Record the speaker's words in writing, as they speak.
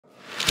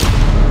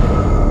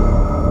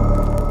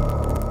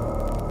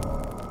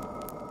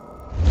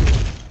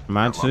I'm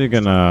actually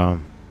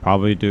gonna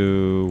probably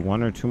do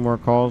 1 or 2 more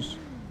calls.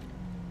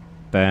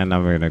 Then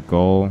I'm gonna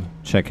go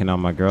check in on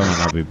my girl,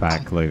 and I'll be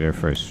back later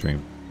for a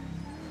stream.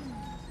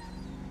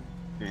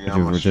 Yeah,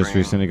 You just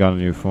recently got a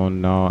new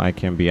phone. No, I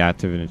can be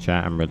active in the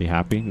chat. I'm really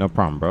happy. No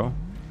problem, bro.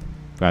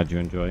 Glad you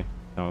enjoy.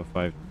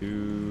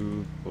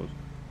 752.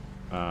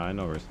 I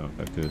know where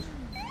 752 is.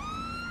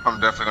 I'm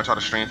definitely gonna try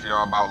to stream for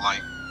y'all about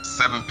like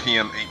 7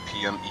 p.m., 8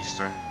 p.m.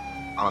 Eastern.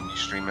 I'm gonna be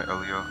streaming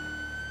earlier.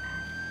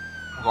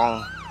 I'm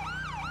gonna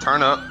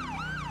turn up.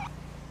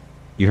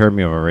 You heard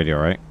me over radio,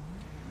 right?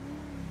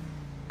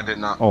 I did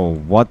not. Oh,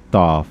 what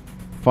the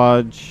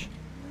fudge?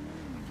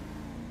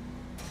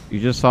 You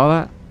just saw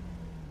that?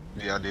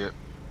 Yeah, I did.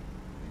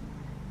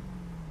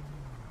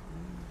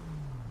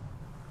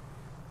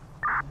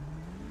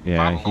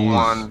 Yeah, he's...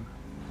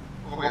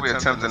 We'll be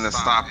attempting to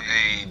stop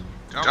a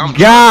jump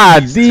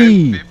God,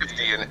 D!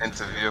 1050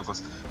 into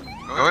vehicles.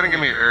 Go ahead and give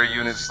me an air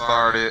unit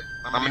started.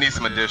 I'm gonna need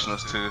some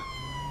additionals too.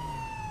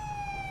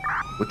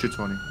 What's your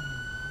 20?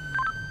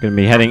 Gonna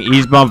be heading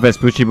eastbound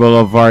Vespucci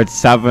Boulevard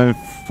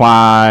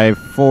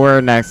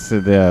 754 next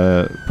to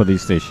the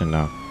police station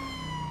now.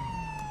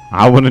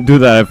 I wouldn't do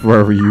that if I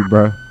were you,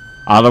 bro.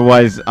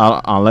 Otherwise,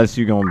 unless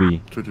you're gonna be...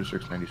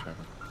 22697.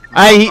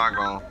 Hey,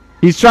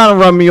 he's trying to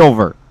run me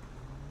over.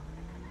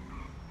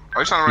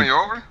 Are you trying to run you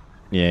over?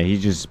 Yeah, he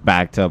just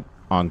backed up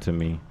onto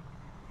me.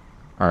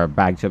 Or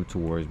backed up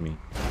towards me.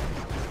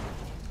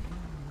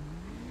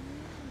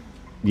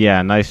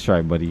 Yeah, nice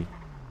try, buddy.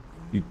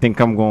 You think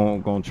I'm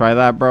gonna try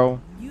that, bro?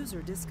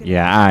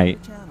 Yeah, alright.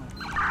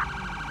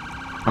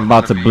 I'm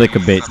about to blick a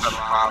bitch.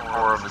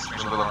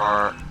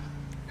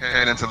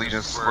 Head into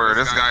Legion Square.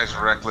 This guy's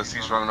reckless.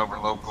 He's running over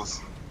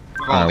locals.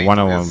 Alright,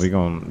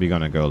 101. We're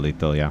gonna go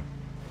lethal, yeah.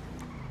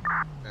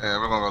 Yeah,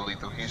 we're gonna go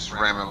lethal. He's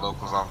ramming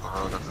locals off the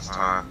road at this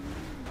time.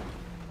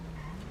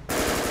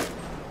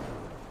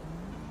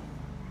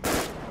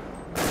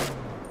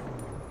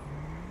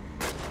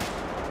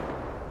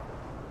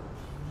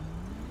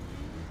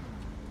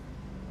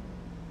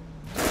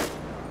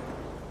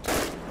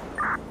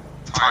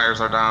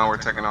 Tires are down. We're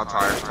taking out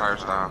tires.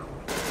 Tires down.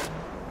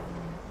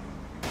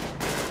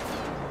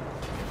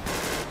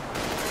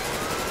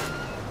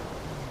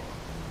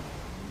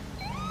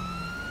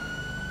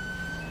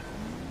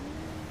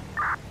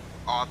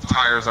 All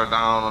tires are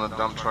down on the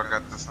dump truck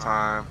at this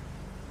time.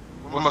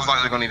 We're most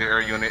likely gonna need an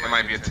air unit. It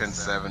might be a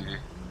 1070.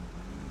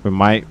 We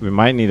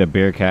might need a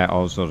Bearcat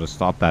also to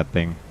stop that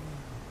thing.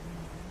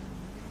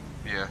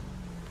 Yeah.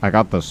 I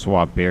got the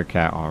SWAT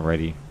Bearcat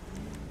already.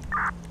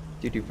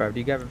 225, do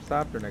you have him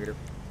stopped or negative?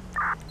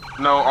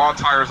 No, all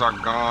tires are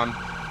gone.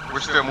 We're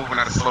still moving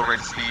at a slow rate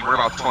of speed. We're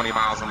about 20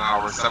 miles an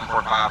hour.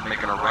 745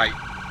 making a right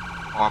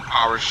on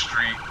Power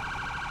Street.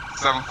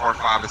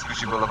 745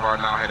 Vespucci Boulevard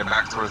now headed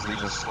back towards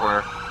Legion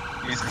Square.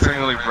 He's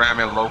continually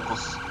ramming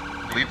locals.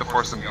 Leave the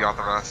force and be off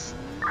of us.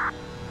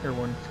 Here,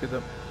 one, skid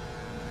up.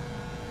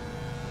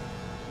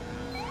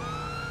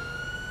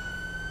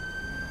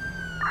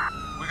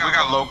 We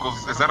got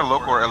locals. Is that a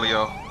local or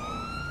LEO?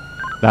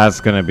 That's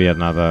gonna be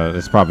another.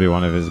 It's probably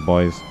one of his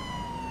boys.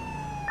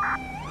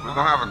 We're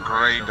gonna have a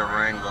gray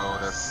Durango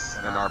that's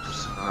in our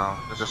pursuit. No,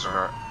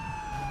 disregard.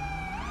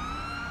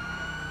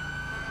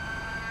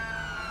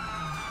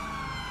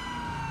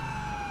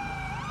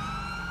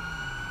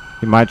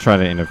 He might try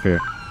to interfere.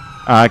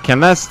 Can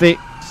that stay?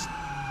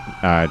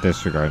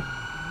 Disregard.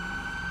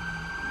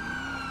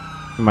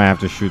 You might have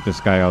to shoot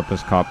this guy out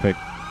this cockpit.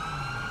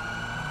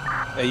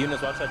 Hey,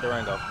 units outside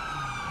Durango.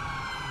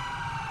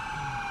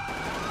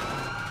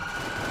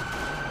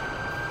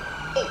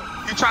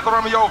 He tried to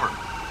run me over.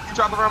 He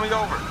tried to run me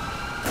over.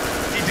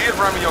 He did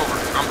run me over.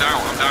 I'm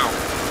down. I'm down.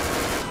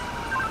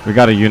 We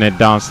got a unit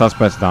down.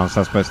 Suspects down.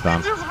 Suspects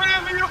down. He just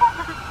ran me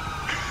over.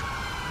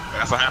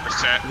 That's what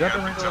happens, chat. You gotta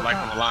be like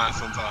on the line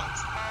sometimes.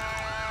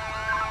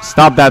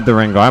 Stop that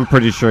Durango. I'm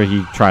pretty sure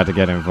he tried to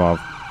get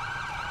involved.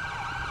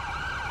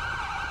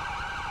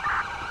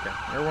 Okay,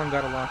 everyone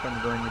got a lock on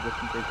the Durango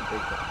just in case he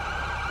takes it.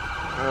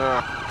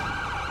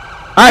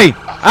 Hey!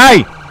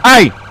 Hey!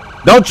 Hey!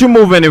 Don't you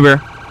move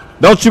anywhere.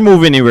 Don't you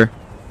move anywhere.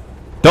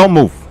 Don't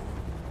move.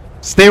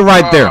 Stay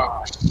right there.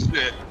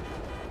 Shit.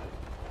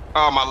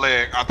 Oh, my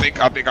leg. I think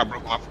I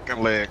broke my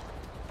fucking leg.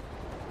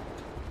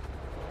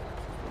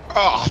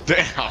 Oh,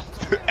 damn.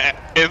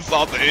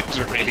 Insult to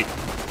injury.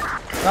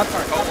 Shots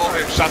fired.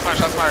 Oh, shots fired,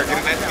 shots fired. Get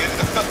in that.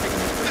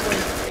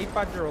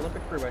 850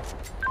 Olympic Freeway.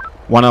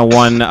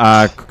 101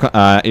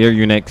 air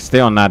unit. Stay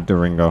on that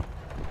Durango.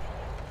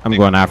 I'm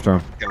going after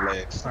him.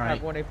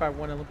 Alright.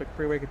 1851 Olympic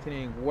Freeway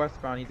continuing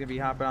westbound. He's gonna be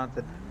hopping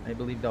onto, I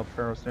believe, Del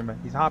Ferro. Standby.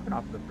 He's hopping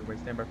off of the freeway.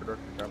 Stand by for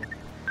direct travel.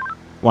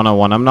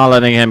 101. I'm not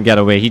letting him get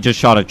away. He just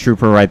shot a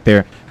trooper right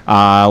there.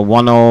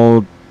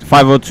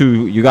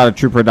 502. You got a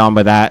trooper down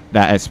by that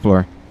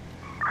Explorer.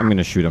 I'm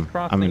gonna shoot him.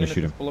 I'm gonna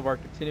shoot him.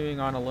 Boulevard continuing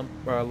on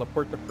La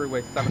Puerta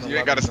Freeway 711. You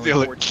ain't gotta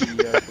steal it.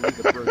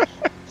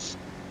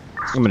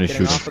 I'm gonna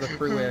shoot off him. of the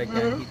freeway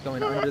again. He's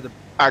going under the.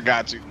 I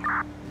got you.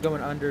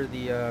 Going under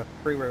the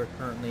freeway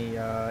currently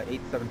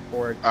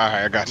 874. Alright,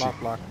 I got you.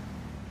 Block.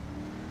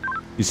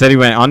 You said he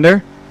went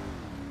under?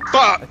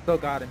 Fuck! I still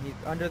got him. He's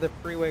under the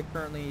freeway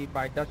currently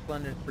by Dutch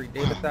London Street.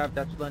 Davis Ave,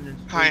 Dutch London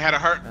Street. I ain't had a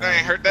hurt. I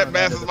ain't hurt that going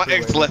bad under since the my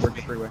ex freeway, left towards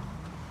me. the freeway.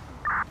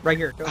 Right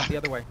here. Go the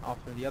other way,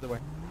 officer. The other way.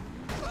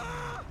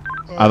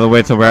 Other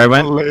way to where I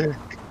went?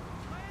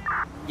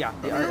 Yeah.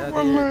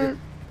 It's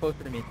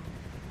closer to me.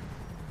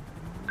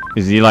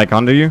 Is he like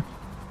under you?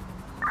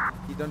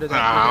 He's under that.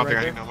 Nah, I don't right think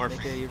I need there. no more.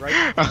 Make a right.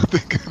 I don't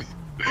think I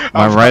need.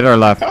 My right or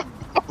left? I'm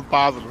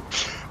positive.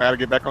 I gotta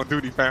get back on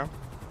duty, fam.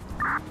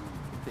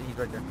 He's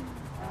right there.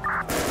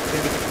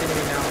 He's gonna be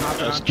continuing now.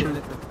 Hopping That's on true.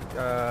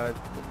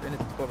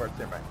 Innocence Boulevard.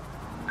 Stand by.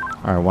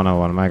 All right,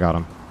 101. I got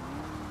him.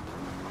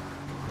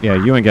 Yeah,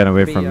 you ain't getting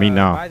away from me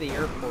now. By the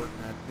airport,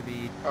 to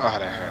be Oh,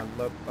 that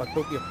hurt.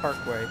 Tokyo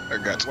Parkway, I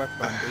got you.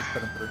 westbound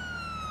 873.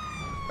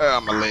 My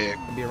leg.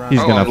 Gonna be around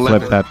He's Oh, gonna I'm flip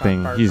living. that Shot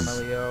thing. fired He's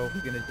from LEO.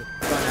 He's gonna just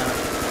run out.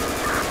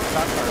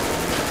 Shot fired.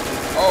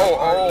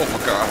 Oh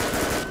my god.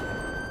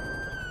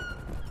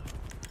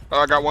 Oh,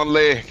 I got one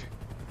leg.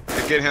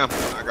 Hey, get him.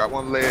 I got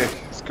one leg.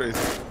 It's crazy.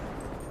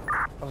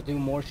 I'll do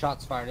more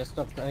shots fired. This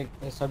stuff, the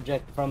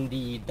subject from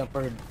the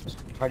dumper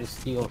tried to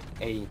steal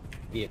a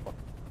vehicle.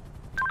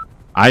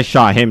 I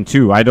shot him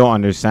too. I don't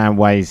understand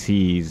why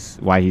he's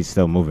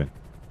still moving.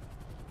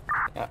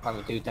 Yeah, I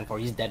would do 10-4.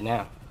 He's dead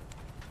now.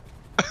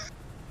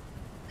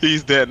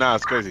 He's dead now.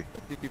 It's crazy.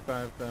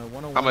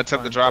 101 I'm gonna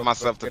attempt to drive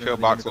myself to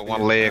pillbox with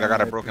one leg. I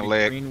got a broken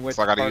leg,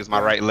 so I gotta use my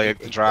right leg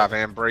to drive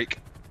and brake.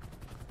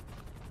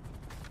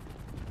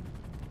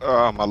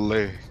 Oh, my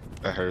leg.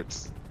 That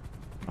hurts.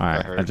 All right,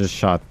 That I hurts. just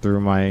shot through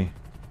my.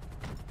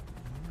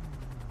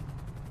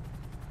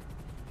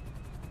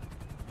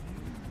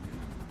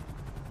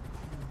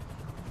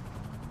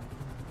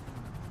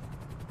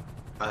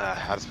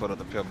 I just put up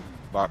the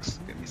pillbox.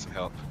 Give me some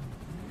help.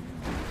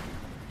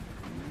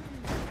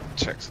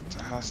 Checks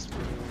into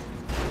hospital.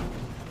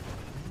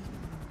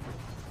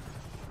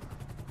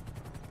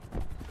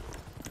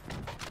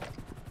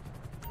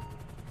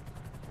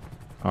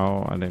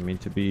 Oh, I didn't mean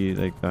to be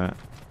like that.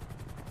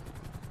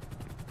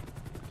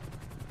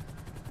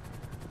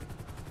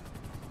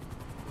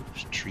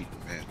 Just treating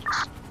man.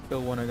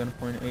 Still one. I got a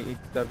point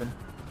 887.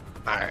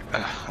 Alright,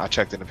 I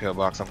checked in the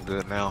pillbox. I'm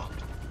good now.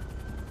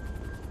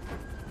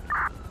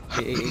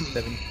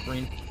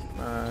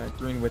 8887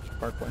 Greenwich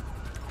Parkway.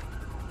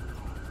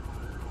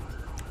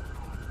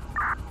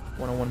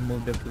 101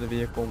 moved up to the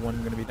vehicle.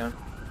 One gonna be done.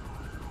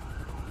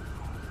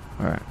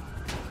 All right.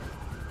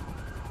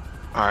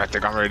 Alright, I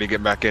think I'm ready to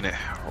get back in it.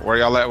 Where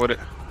y'all at with it?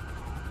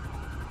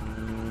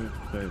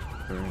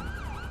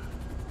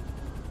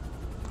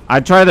 I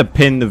tried to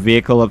pin the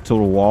vehicle up to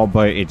the wall,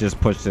 but it just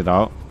pushed it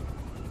out.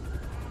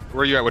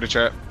 Where you at with the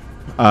chat?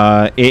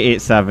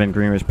 887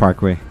 Greenwich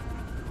Parkway.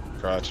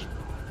 Gotcha.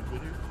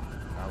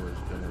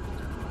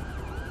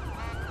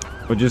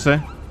 What'd you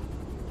say?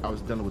 I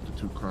was dealing with the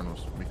two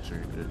colonels. Make sure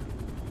you did.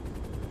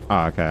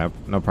 Oh, okay.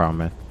 No problem,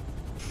 man.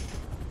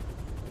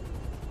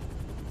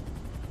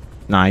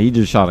 Nah, he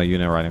just shot a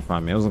unit right in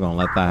front of me. I wasn't gonna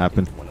let that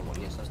happen.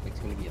 101, yes, suspect's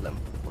gonna be 11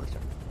 for sir.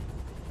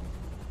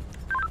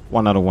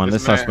 1 out of 1.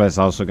 This This man- suspect's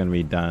also gonna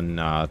be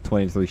done.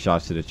 23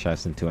 shots to the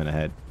chest and 2 in the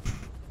head.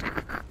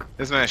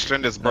 This man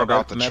Strindus broke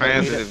out the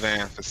transit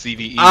van for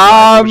CVE.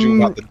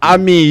 I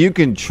mean, you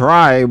can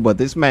try, but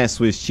this man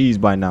Swiss cheese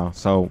by now,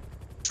 so.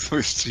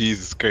 Swiss cheese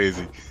is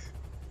crazy.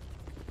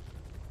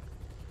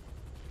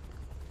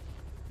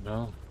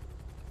 No.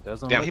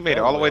 Doesn't Damn, look he made it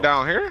that all the way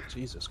well. down here?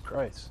 Jesus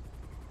Christ.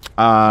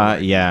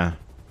 Yeah.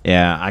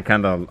 Yeah, I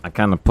kind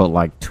of put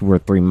like 2 or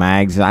 3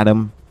 mags at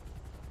him.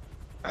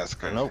 That's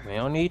crazy. Nope, we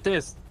don't need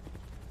this.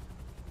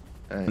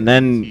 And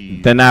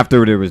then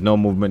after there was no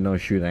movement, no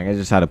shooting. I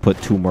just had to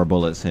put 2 more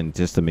bullets in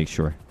just to make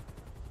sure.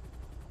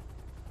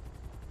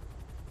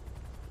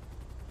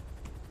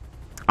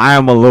 I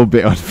am a little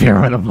bit unfair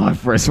when I'm on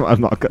first one,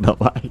 I'm not gonna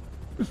lie.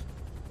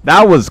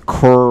 That was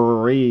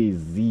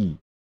crazy.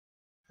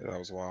 Yeah, that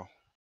was wild.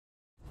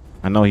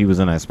 I know he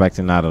wasn't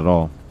expecting that at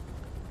all.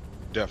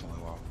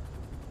 Definitely wild.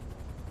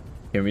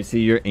 Can we see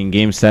your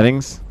in-game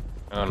settings?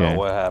 I don't know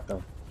what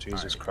happened.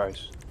 Jesus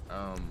Christ.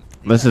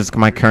 This is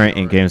my current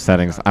in-game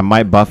settings. I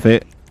might buff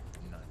it.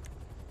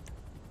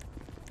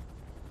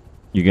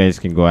 You guys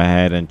can go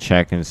ahead and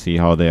check and see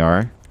how they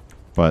are.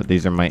 But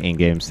these are my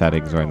in-game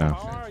settings right now.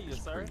 How are you,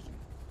 sir?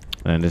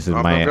 And this is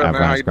I'm my doing good, man. How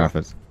advanced you doing?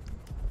 graphics.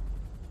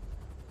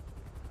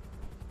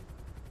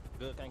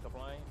 Good, can't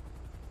complain.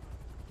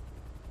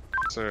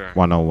 Sir.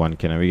 101,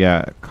 Kenny. We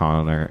got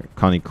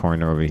Connie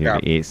Corner over here.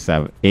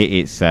 Yeah.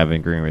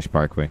 887 Greenwich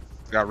Parkway.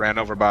 Got ran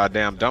over by a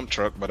damn dump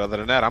truck, but other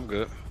than that, I'm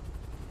good.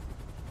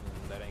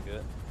 That ain't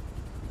good.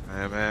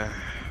 Yeah, man.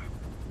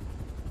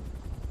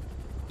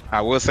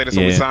 I will say this is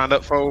what we Yeah. signed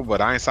up for,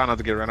 but I ain't signed up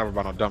to get ran over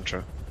by no dump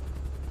truck.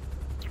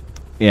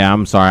 Yeah,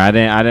 I'm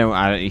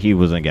sorry. He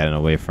wasn't getting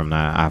away from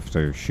that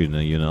after shooting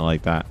a unit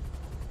like that.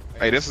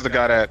 Hey, this is the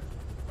guy that...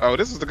 Oh,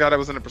 this is the guy that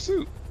was in the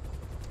pursuit.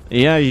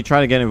 Yeah, he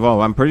tried to get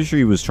involved. I'm pretty sure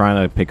he was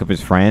trying to pick up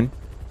his friend.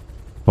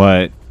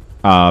 But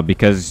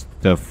because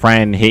the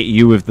friend hit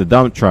you with the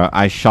dump truck,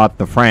 I shot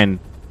the friend.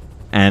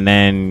 And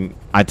then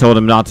I told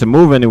him not to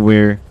move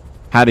anywhere.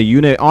 had a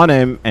unit on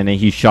him, and then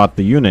he shot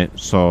the unit.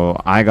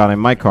 So I got in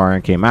my car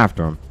and came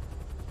after him.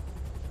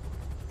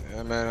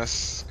 Yeah, man,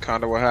 that's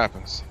kind of what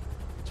happens.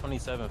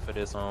 27 for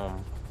this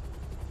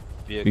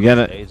vehicle. You get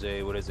it?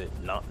 AJ, what is it?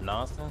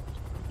 Nonsense?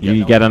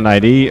 You get an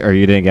ID or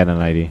you didn't get an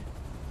ID?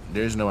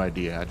 There's no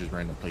idea. I just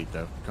ran the plate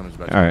though. Comes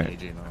back to All right.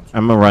 AJ and all.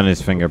 I'm gonna run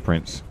his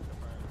fingerprints.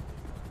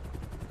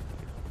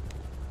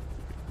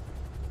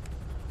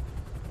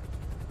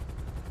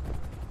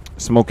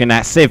 Smoking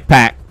that Civ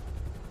pack.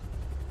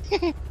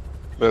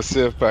 That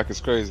Civ pack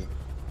is crazy.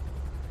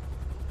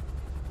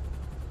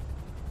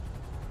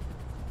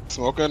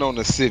 Smoking on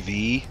the Civ.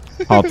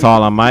 How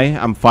tall am I?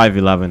 I'm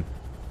 5'11".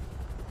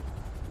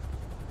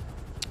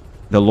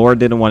 The Lord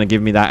didn't want to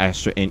give me that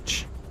extra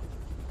inch.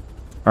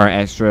 Or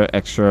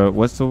extra,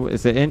 what's the,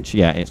 is it inch?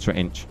 Yeah, extra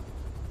inch.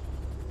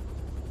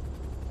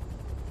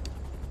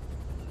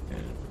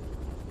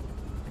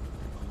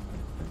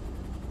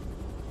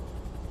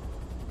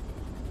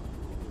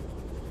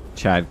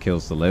 Chad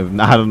kills to live.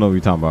 Nah, I don't know what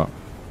you're talking about.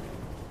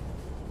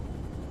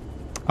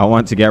 I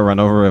want to get run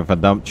over with a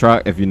dump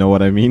truck, if you know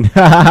what I mean.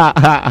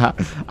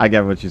 I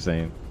get what you're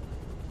saying.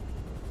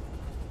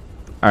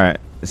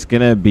 Alright, it's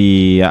gonna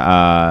be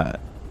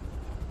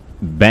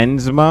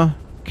Benzema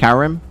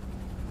Karim.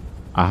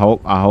 I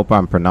hope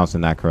I'm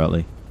pronouncing that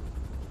correctly.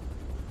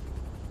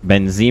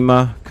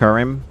 Benzema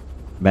Karim.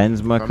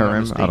 Benzema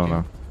Karim. I don't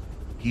know.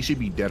 He should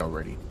be dead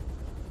already.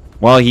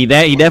 Well, he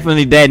dead. He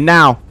definitely dead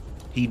now.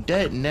 He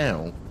dead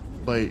now,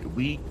 but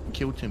we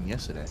killed him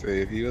yesterday. So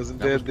if he wasn't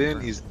dead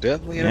then, he's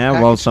definitely in a Yeah,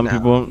 well,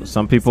 package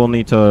some people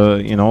need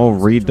to, you know,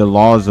 read the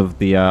laws of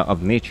the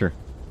of nature.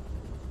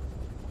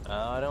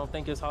 I don't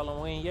think it's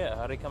Halloween yet.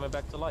 How they coming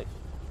back to life?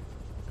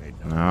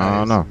 I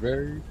don't know.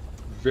 Very,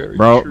 very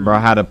Bro true.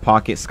 had a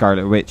pocket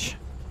Scarlet Witch.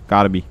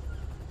 Gotta be.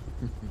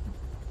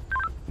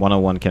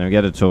 101, can we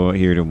get it to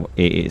here to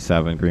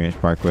 887 Greenwich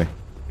Parkway?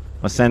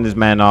 Let's send this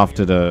man off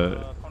to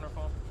the...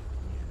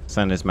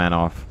 Send this man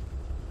off.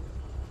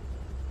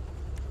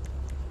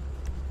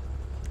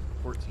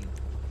 14.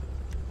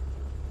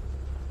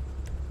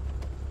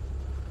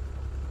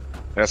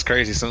 That's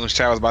crazy. As soon as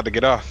Chad was about to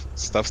get off,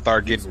 stuff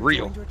started getting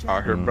real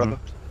out here, brother.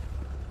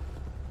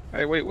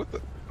 Hey, wait, what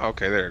the?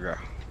 Okay, there you go.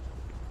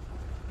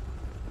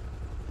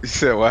 You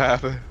said what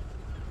happened?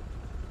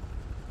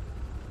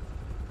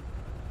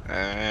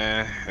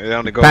 It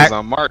only goes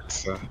unmarked,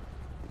 so.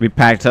 We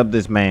packed up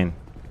this man.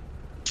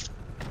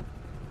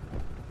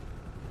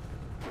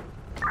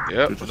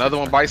 Yep, another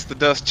one bites the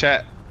dust,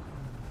 chat.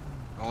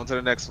 On to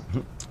the next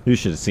one. You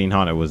should have seen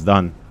how it was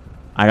done.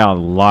 I got a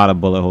lot of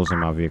bullet holes in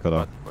my vehicle,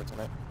 though.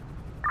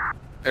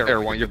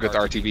 Everyone, you're good to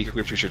RTV.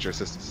 We appreciate your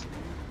assistance.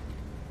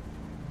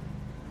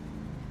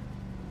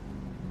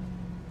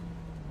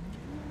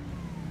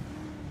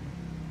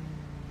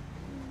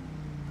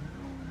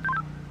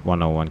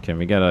 .101, can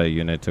we get a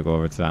unit to go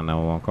over to that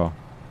 911 call?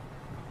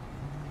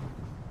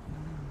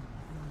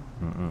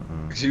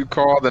 Did you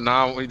call the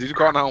 911? Did you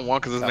call 911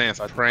 because this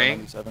man's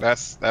praying?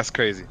 That's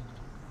crazy.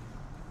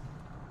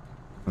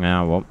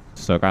 Yeah, well,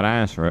 still gotta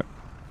answer it.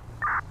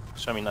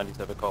 Show me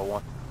 97, call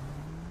 1.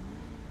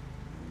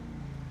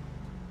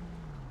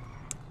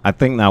 I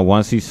think that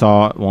once he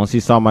saw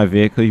my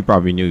vehicle, he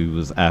probably knew he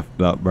was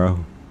effed up,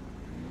 bro.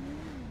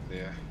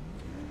 Yeah.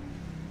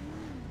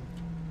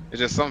 It's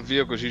just some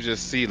vehicles you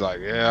just see like,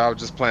 yeah, I was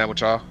just playing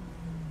with y'all.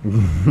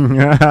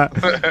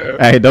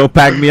 Hey, don't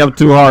pack me up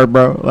too hard,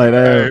 bro. Like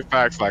that. Hey,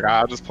 facts, like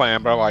I was just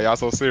playing, bro. Why y'all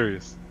so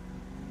serious?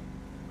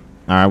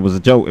 All right, it was a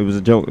joke. It was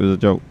a joke. It was a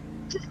joke.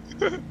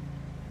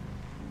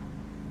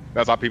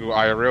 That's how people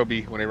IRL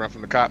be when they run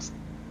from the cops.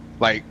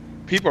 Like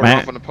people Man.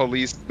 run from the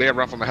police, they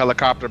run from a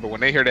helicopter, but when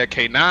they hear that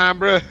K9,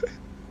 bro,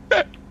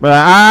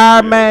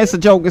 But man, it's a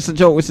joke. It's a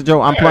joke. It's a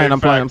joke. I'm playing. Hey,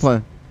 I'm playing. I'm facts.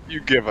 playing. you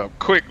give up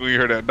quick when you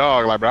hear that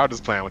dog. Like, bro, I'm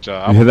just playing with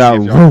y'all. You hear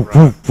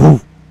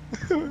that?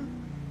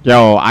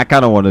 Yo, I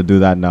kind of want to do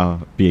that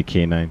now. Be a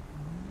K9.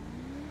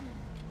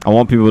 I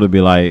want people to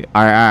be like,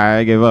 all right,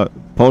 I gave up.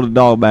 Pull the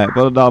dog back.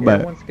 Pull the dog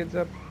back. One skids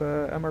up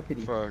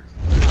MRPD. Fuck.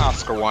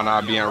 Oscar 1,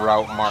 I'll be en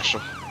route, Marshall.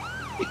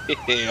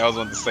 I was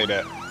wanting to say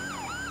that.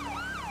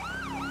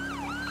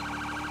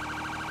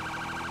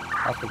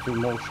 After 2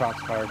 more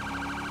shots fired.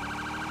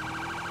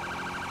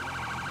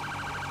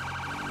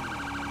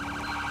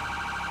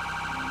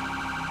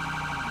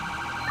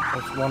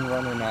 There's one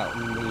running out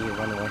in the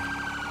runway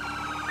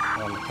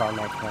on the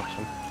tarmac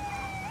connection,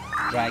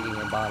 dragging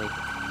a body.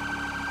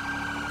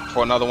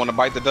 For another one to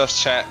bite the dust,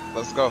 chat.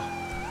 Let's go.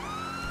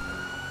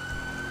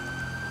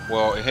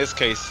 Well, in his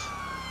case,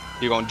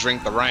 he gonna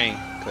drink the rain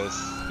because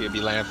he'll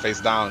be laying face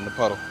down in the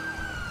puddle.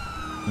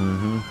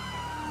 Mm-hmm.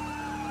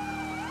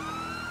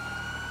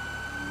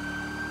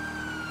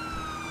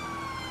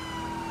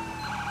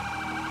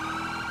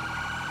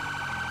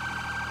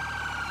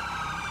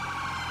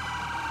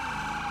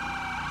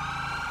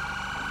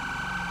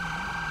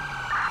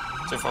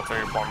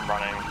 One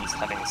running, he's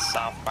heading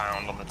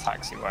southbound on the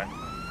taxiway.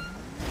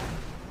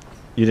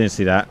 You didn't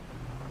see that?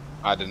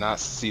 I did not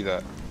see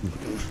that.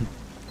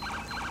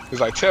 He's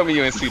like, tell me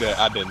you didn't see that.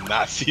 I did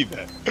not see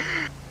that.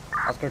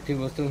 Oscar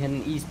 202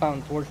 heading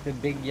eastbound towards the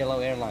big yellow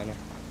airliner.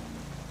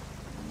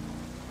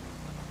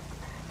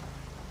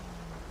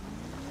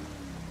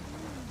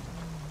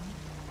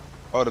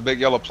 Oh, the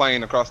big yellow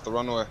plane across the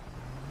runway.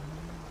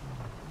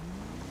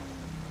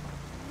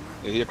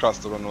 Yeah, he across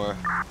the runway.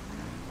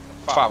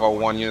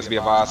 501 units, be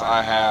advised,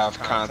 I have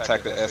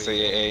contacted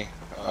SAA.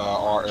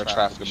 All air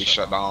traffic will be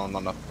shut down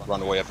on the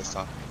runway at this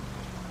time.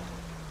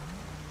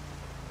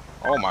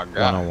 Oh my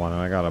god. 101,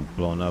 I got a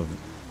blown up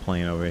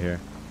plane over here.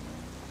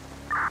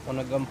 On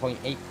a gunpoint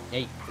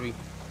 883.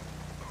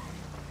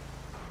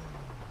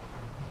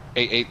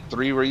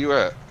 883, where you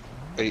at?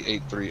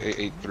 883,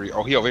 883.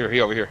 Oh, he over here, he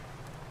over here.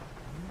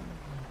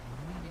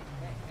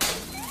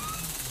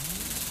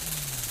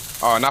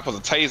 Oh, not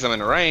supposed to tase him in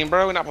the rain,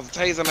 bro. We're not supposed to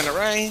tase him in the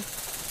rain.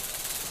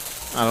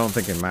 I don't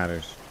think it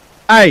matters.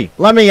 Hey,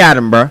 let me at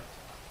him, bro.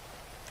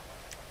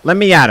 Let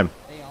me at him.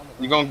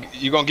 You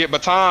gonna get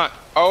baton?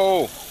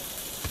 Oh.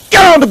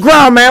 Get on the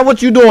ground, man.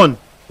 What you doing?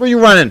 Where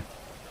you running?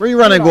 Where you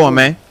running going,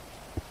 man?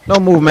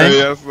 Don't move, man.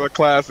 Hey, that's a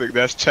classic.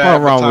 That's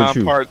Chad wrong Baton with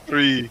you? Part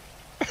 3.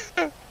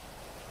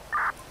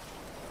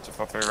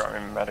 243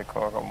 running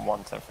medical. I got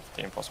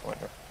 11015 possible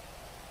window.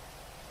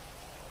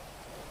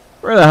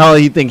 Where the hell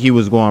do you think he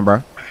was going,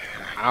 bro?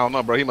 I don't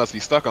know, bro. He must be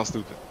stuck on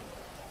stupid.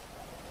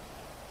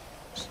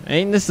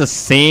 Ain't this the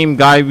same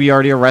guy we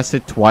already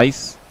arrested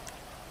twice?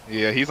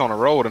 Yeah, he's on the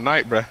road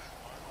tonight, bro.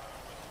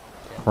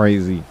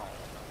 Crazy.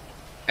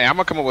 Hey, I'm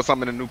gonna come up with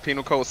something in the new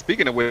penal code.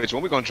 Speaking of which,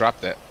 when we gonna drop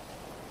that?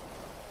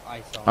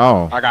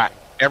 Oh, I got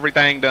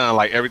everything done.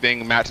 Like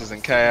everything matches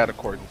in CAD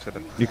according to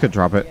the you could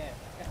drop it.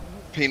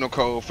 penal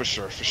code for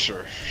sure, for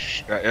sure.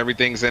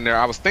 Everything's in there.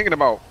 I was thinking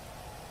about.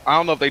 I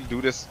don't know if they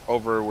do this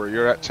over where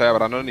you're at, Chad,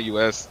 but I know in the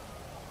U.S.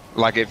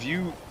 like if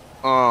you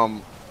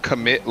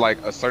commit like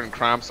a certain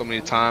crime so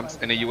many times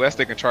in the U.S.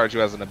 they can charge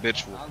you as an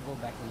habitual.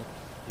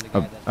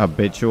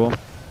 Habitual.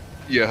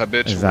 Yeah,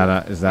 habitual.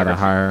 Is that a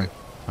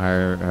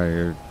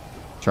higher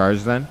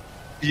charge then?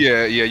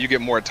 Yeah, you get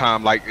more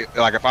time. Like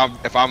if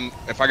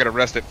I get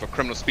arrested for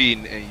criminal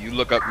speed and you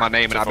look up my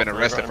name and I've been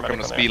arrested for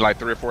criminal speed like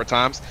 3 or 4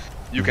 times,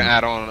 you can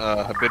add on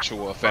a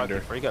habitual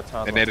offender,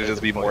 and then it'll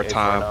just be more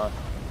time.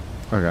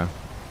 Okay.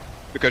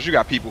 Because you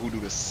got people who do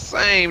the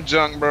same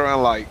junk, bro,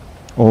 and like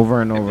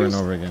over and over and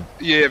over again.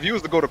 Yeah, if you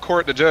was to go to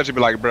court, the judge would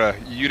be like, bruh,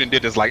 you done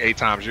did this like 8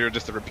 times. You're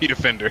just a repeat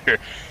offender.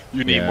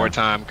 You need more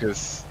time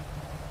because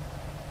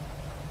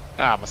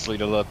I'm gonna sleep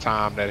a little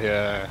time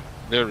that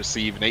they're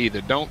receiving. They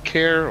either don't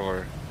care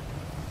or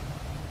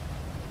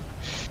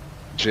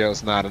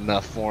jail's not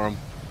enough for them.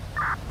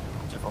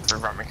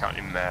 Rutland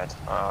County mad.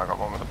 I got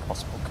one with a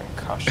possible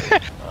concussion.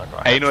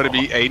 Hey, you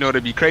know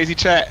to be crazy,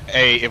 chat.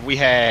 Hey, if we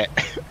had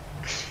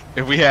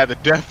the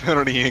death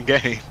penalty in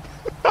game.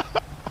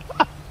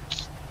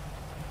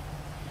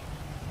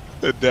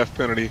 The death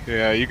penalty.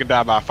 Yeah, you can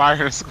die by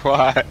firing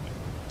squad.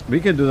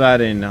 We could do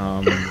that in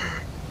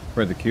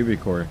for the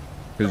QB core,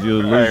 because you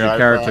lose your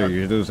character,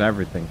 you lose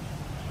everything.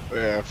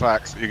 Yeah,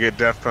 facts. You get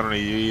death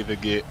penalty. You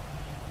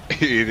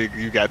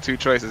you got 2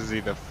 choices: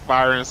 either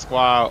firing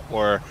squad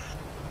or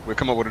we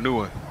come up with a new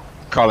one.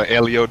 Call it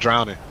LEO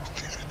drowning.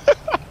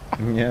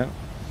 Yeah.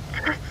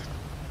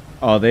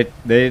 Oh, they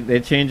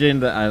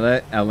changing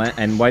the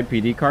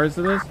NYPD cars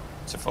to this?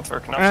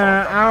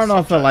 I don't know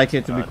if I like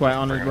it, to be quite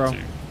honest, bro.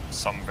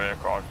 Some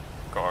vehicle I've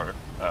got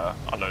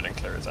unload and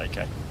clear as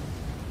AK.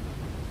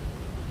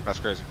 That's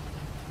crazy.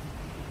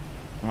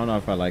 I don't know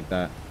if I like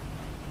that.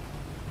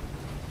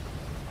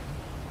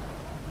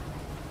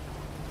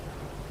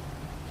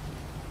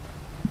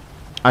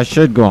 I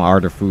should go on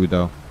order food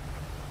though.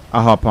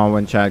 I'll hop on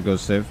when Chad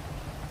goes Civ.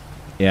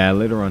 Yeah,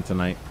 later on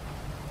tonight.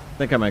 I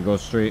think I might go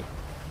straight.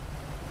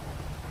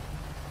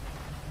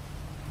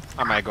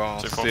 I might go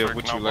on Civ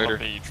with you later.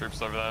 The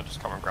troops over there, just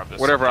come and grab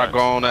this. Whatever I go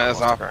on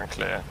as, I'll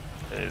clear.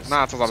 9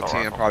 times out of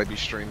 10 probably be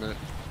streaming it.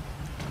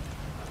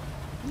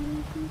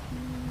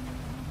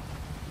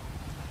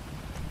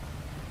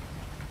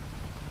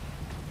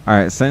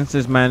 Alright, since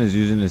this man is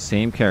using the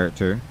same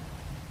character.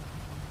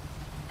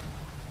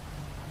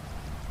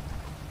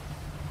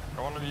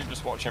 One of you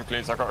just watching,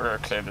 please. I got to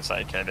clear this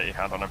AK that you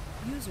had on him.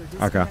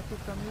 Okay.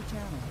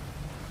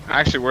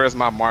 Actually, where's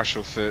my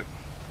marshal fit?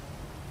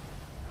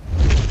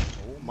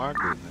 Oh my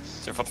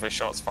goodness. 243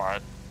 shots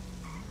fired.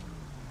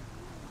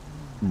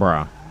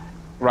 Bruh.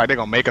 Right, they're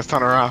gonna make us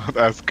turn around.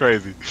 That's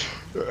crazy.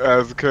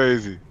 That's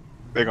crazy.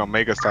 They're gonna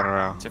make us turn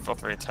around.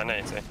 243,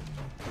 1080.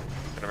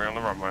 Gonna be on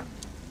the runway.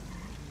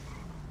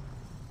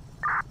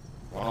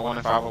 101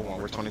 and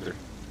 501, we're 23.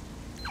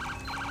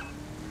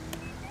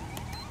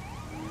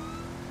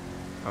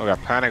 Oh, we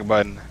got panic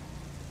button.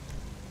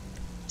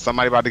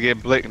 Somebody about to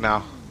get blicked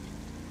now.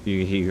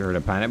 He heard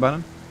a panic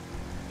button?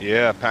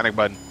 Yeah, panic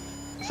button.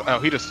 Oh,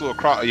 he just flew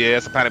across. Yeah,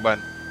 it's a panic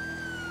button.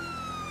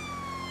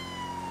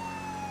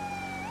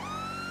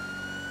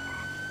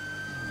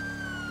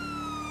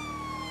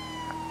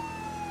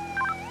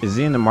 Is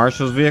he in the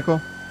marshal's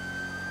vehicle?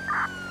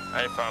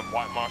 Hey,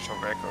 white marshal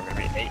vehicle, going to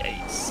be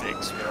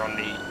 886. We're on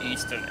the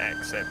eastern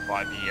exit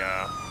by the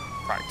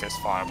practice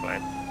fire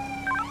plane.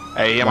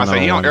 Hey, I'm gonna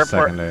say he on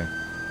airport.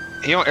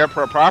 He on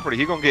airport property.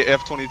 He gonna get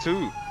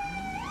F-22.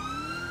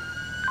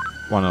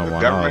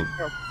 101. Government.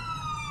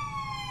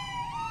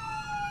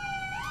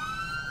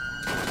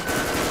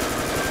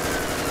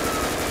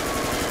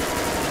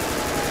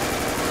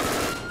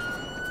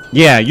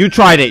 Yeah, you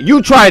tried it.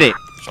 You tried it.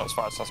 Shots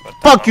fired, suspect.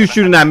 Fuck you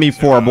shooting at me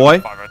for, boy.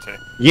 502.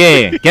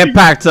 Yeah, get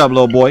packed up,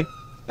 little boy.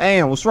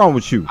 Damn, what's wrong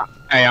with you?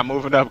 Hey, I'm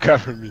moving up.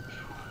 Cover me.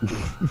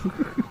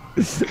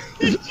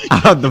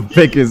 I'm the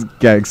biggest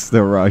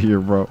gangster around here,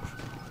 bro.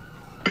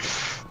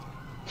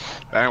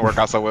 That didn't work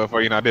out so well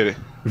for you, now did it?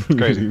 It's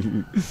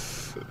crazy.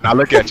 Now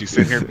look at you,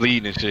 sitting here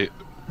bleeding and shit.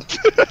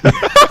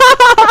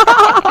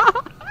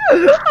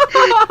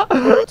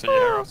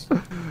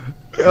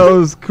 That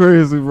was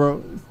crazy,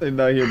 bro. Sitting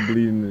out here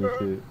bleeding and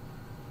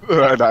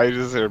shit. Now you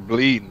just here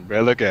bleeding,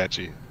 bro. Look at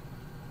you.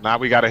 Now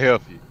we gotta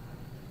help you.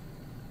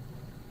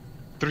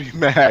 3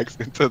 mags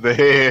into the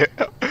head.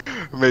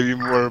 Maybe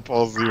more than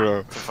pulse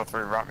 0.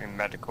 243, wrapping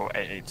medical,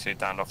 882,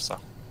 down officer.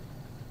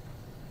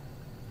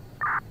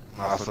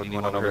 Also, you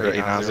went over here,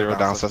 890,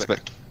 down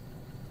suspect.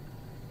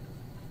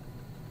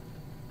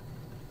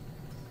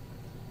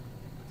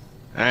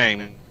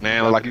 Dang,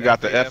 man, look like you got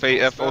the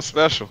FAFO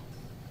special.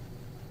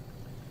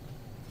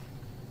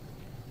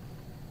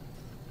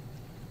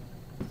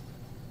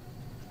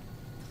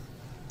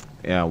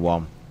 Yeah,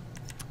 well.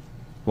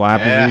 What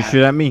happens when you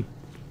shoot at me?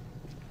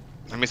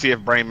 Let me see if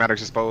brain matter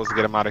is supposed to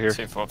get him out of here.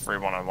 243,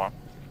 101.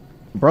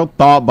 Bro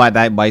thought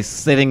by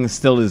sitting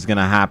still is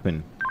gonna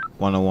happen.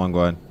 101, go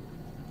ahead.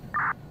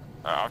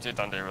 After you're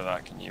done dealing with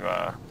that, can you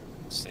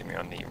see me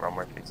on the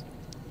runway, please?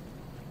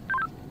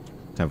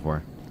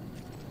 10-4.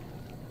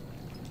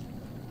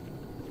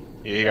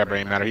 Yeah, he got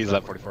brain matter. He's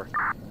 1144.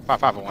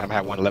 551. I'm gonna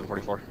have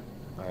 1144.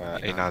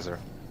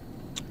 890.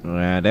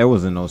 Yeah, there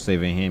wasn't no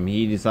saving him.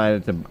 He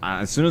decided to.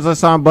 As soon as I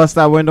saw him bust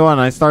that window and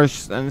I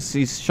started and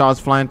see shots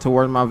flying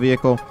toward my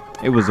vehicle,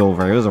 it was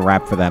over. It was a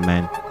wrap for that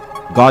man.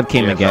 God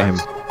came to get him.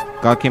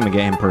 God came to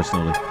get him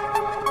personally.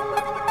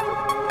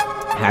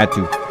 Had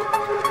to.